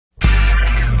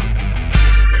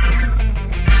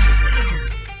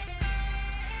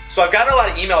So I've gotten a lot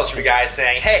of emails from you guys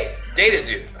saying, hey, Data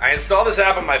Dude, I installed this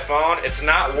app on my phone, it's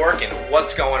not working,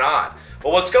 what's going on?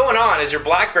 Well, what's going on is your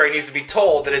BlackBerry needs to be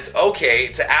told that it's okay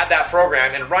to add that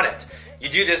program and run it. You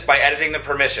do this by editing the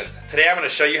permissions. Today I'm going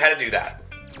to show you how to do that.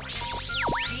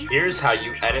 Here's how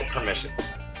you edit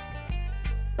permissions.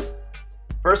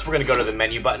 First, we're going to go to the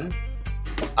menu button,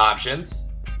 Options,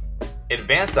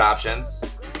 Advanced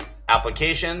Options,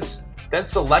 Applications, then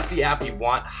select the app you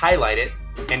want, highlight it,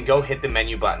 and go hit the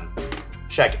menu button.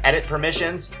 Check Edit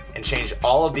Permissions and change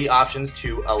all of the options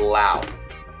to Allow.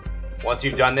 Once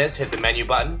you've done this, hit the menu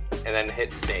button and then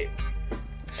hit Save.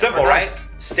 Simple, right?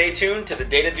 Stay tuned to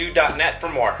thedatadude.net for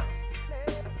more.